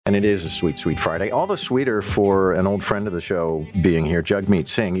And it is a sweet, sweet Friday. All the sweeter for an old friend of the show being here, Jagmeet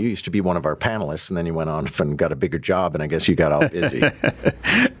Singh. You used to be one of our panelists, and then you went on and got a bigger job, and I guess you got all busy.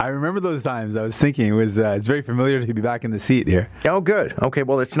 I remember those times. I was thinking it's very familiar to be back in the seat here. Oh, good. Okay,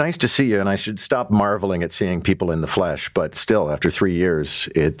 well, it's nice to see you, and I should stop marveling at seeing people in the flesh, but still, after 3 years,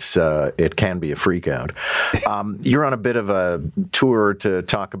 it can be a freak out. You're on a bit of a tour to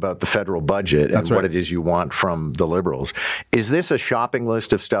talk about the federal budget and what it is you want from the Liberals. Is this a shopping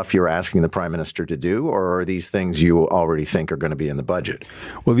list of stuff you're asking the Prime Minister to do, or are these things you already think are going to be in the budget?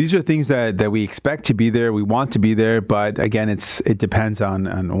 Well, these are things that we expect to be there, we want to be there, but again, it depends on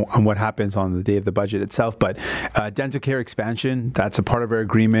what happens on the day of the budget itself. But dental care expansion, that's a part of our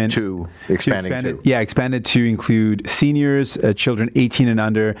agreement. Expanded to include seniors, children 18 and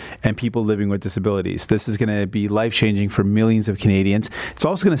under, and people living with disabilities. This is going to be life-changing for millions of Canadians. It's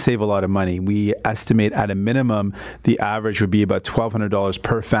also going to save a lot of money. We estimate at a minimum the average would be about $1,200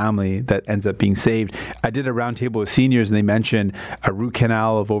 per family that ends up being saved. I did a roundtable with seniors, and they mentioned a root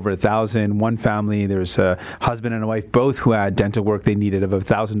canal of over $1,000. One family, there's a husband and a wife, both who had dental work they needed of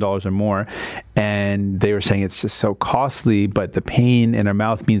 $1,000 or more, and they were saying it's just so costly, but the pain in our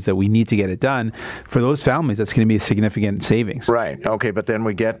mouth means that we need to get it done. For those families, that's going to be a significant savings. Right. Okay, but then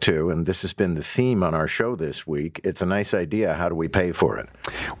we get to, and this has been the theme on our show this week, it's a nice idea. How do we pay for it?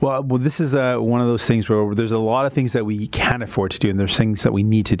 Well, this is one of those things where there's a lot of things that we can afford to do, and there's things that we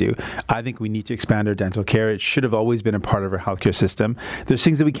need to do. I think we need to expand our dental care. It should have always been a part of our healthcare system. There's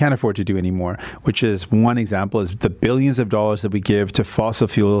things that we can't afford to do anymore, which is one example is the billions of dollars that we give to fossil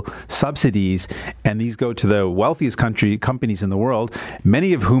fuel subsidies, and these go to the wealthiest companies in the world,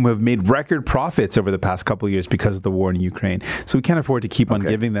 many of whom have made record profits over the past couple of years because of the war in Ukraine. So we can't afford to keep on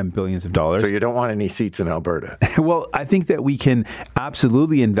giving them billions of dollars. So you don't want any seats in Alberta? Well, I think that we can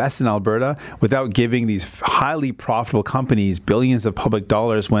absolutely invest in Alberta without giving these highly profitable companies billions of public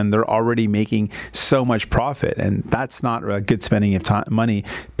dollars when they're already making so much profit. And that's not a good spending of money,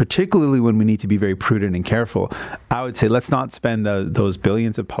 particularly when we need to be very prudent and careful. I would say let's not spend those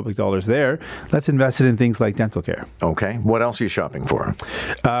billions of public dollars there. Let's invest it in things like dental care. Okay. What else are you shopping for?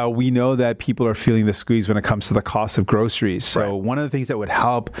 We know that people are feeling the squeeze when it comes to the cost of groceries. So one of the things that would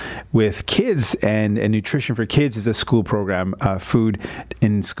help with kids and nutrition for kids is a school program, food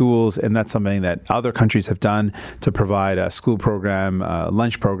in schools. And that's something that other countries have done to provide a school program,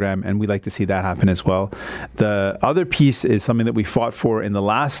 lunch program, and we'd like to see that happen as well. The other piece is something that we fought for in the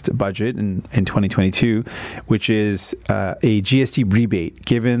last budget in 2022, which is a GST rebate.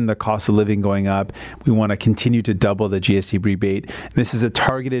 Given the cost of living going up, we want to continue to double the GST rebate. This is a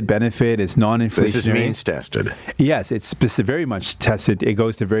targeted benefit. It's non-inflationary. This is means tested. Yes, it's very much tested. It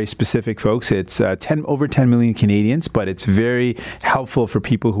goes to very specific folks. It's over 10 million Canadians, but it's very helpful for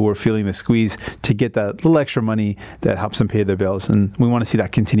people who are feeling the squeeze to get that little extra money that helps them pay their bills. And we want to see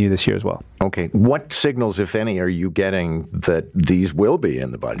that continue this year as well. Okay. What signals, if any, are you getting that these will be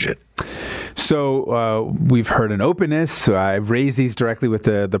in the budget? So we've heard an openness. So I've raised these directly with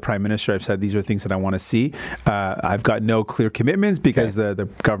the Prime Minister. I've said these are things that I want to see. I've got no clear commitments because the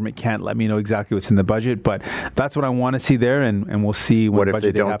government can't let me know exactly what's in the budget. But that's what I want to see there, and we'll see when the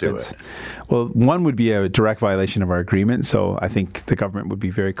budget day happens. What if they don't do it? Well, one would be a direct violation of our agreement. So I think the government would be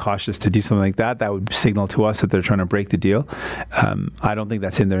very cautious to do something like that. That would signal to us that they're trying to break the deal. I don't think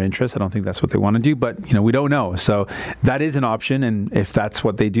that's in their interest. I don't think that's what they want to do. But we don't know. So that is an option, and if that's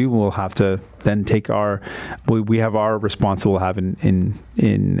what they do, we'll have to then take we have our response we'll have in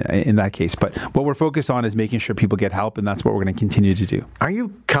that case. But what we're focused on is making sure people get help, and that's what we're going to continue to do. Are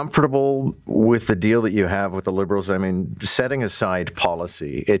you comfortable with the deal that you have with the Liberals? I mean, setting aside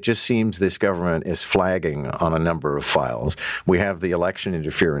policy, it just seems this government is flagging on a number of files. We have the election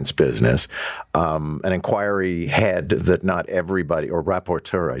interference business, an inquiry head that not everybody, or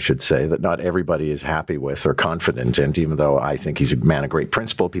rapporteur, I should say, that not everybody is happy with or confident in, even though I think he's a man of great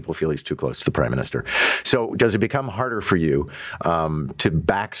principle, people feel he's too close to the Prime Minister. So does it become harder for you to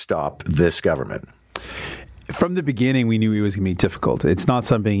backstop this government? From the beginning, we knew it was going to be difficult. It's not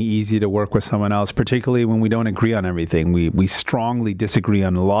something easy to work with someone else, particularly when we don't agree on everything. We strongly disagree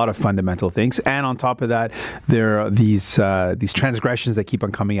on a lot of fundamental things. And on top of that, there are these transgressions that keep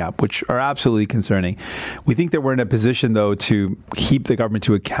on coming up, which are absolutely concerning. We think that we're in a position, though, to keep the government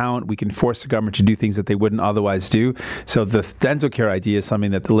to account. We can force the government to do things that they wouldn't otherwise do. So the dental care idea is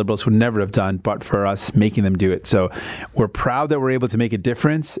something that the Liberals would never have done, but for us making them do it. So we're proud that we're able to make a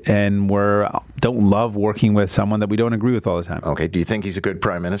difference, and don't love working with someone that we don't agree with all the time. Okay. Do you think he's a good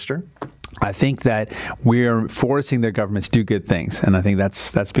Prime Minister? I think that we're forcing their governments to do good things. And I think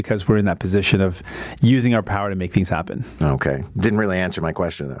that's because we're in that position of using our power to make things happen. Okay. Didn't really answer my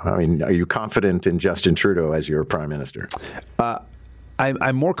question, though. I mean, are you confident in Justin Trudeau as your Prime Minister?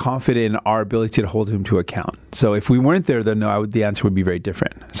 I'm more confident in our ability to hold him to account. So if we weren't there, then no, the answer would be very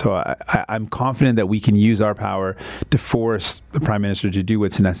different. So I'm confident that we can use our power to force the Prime Minister to do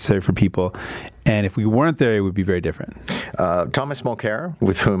what's necessary for people. And if we weren't there, it would be very different. Thomas Mulcair,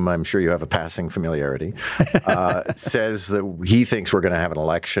 with whom I'm sure you have a passing familiarity, says that he thinks we're going to have an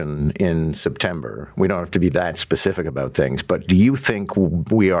election in September. We don't have to be that specific about things, but do you think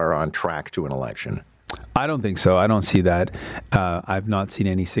we are on track to an election? I don't think so. I don't see that. I've not seen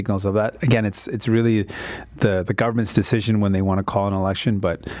any signals of that. Again, it's really the government's decision when they want to call an election.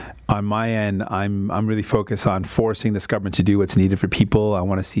 But on my end, I'm really focused on forcing this government to do what's needed for people. I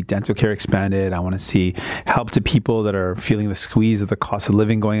want to see dental care expanded. I want to see help to people that are feeling the squeeze of the cost of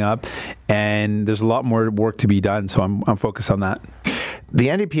living going up. And there's a lot more work to be done. So I'm focused on that. The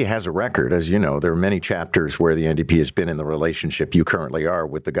NDP has a record, as you know. There are many chapters where the NDP has been in the relationship you currently are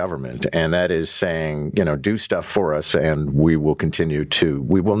with the government, and that is saying, do stuff for us, and we will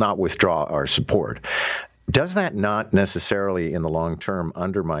not withdraw our support. Does that not necessarily, in the long term,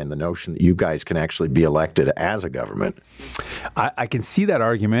 undermine the notion that you guys can actually be elected as a government? I can see that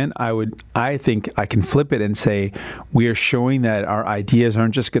argument. I think I can flip it and say we are showing that our ideas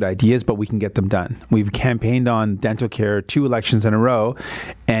aren't just good ideas, but we can get them done. We've campaigned on dental care 2 elections in a row,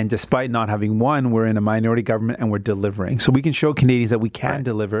 and despite not having won, we're in a minority government and we're delivering. So we can show Canadians that we can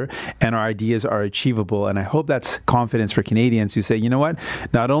deliver and our ideas are achievable. And I hope that's confidence for Canadians who say, you know what,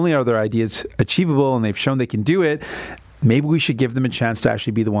 not only are their ideas achievable and they've shown they can do it, maybe we should give them a chance to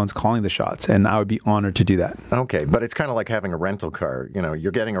actually be the ones calling the shots. And I would be honored to do that. Okay, but it's kind of like having a rental car.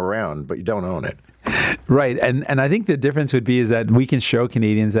 You're getting around, but you don't own it. Right. And I think the difference would be is that we can show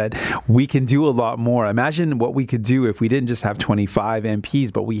Canadians that we can do a lot more. Imagine what we could do if we didn't just have 25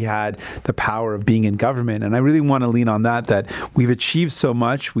 MPs, but we had the power of being in government. And I really want to lean on that we've achieved so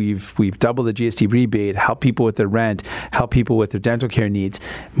much. We've doubled the GST rebate, helped people with their rent, helped people with their dental care needs.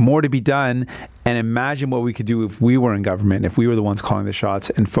 More to be done. And imagine what we could do if we were in government, if we were the ones calling the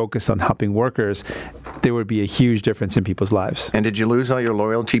shots and focused on helping workers. There would be a huge difference in people's lives. And did you lose all your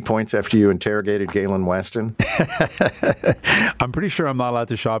loyalty points after you interrogated Galen Weston? I'm pretty sure I'm not allowed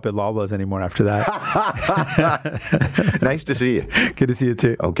to shop at Loblaws anymore after that. Nice to see you. Good to see you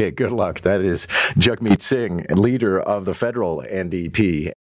too. Okay, good luck. That is Jagmeet Singh, leader of the federal NDP.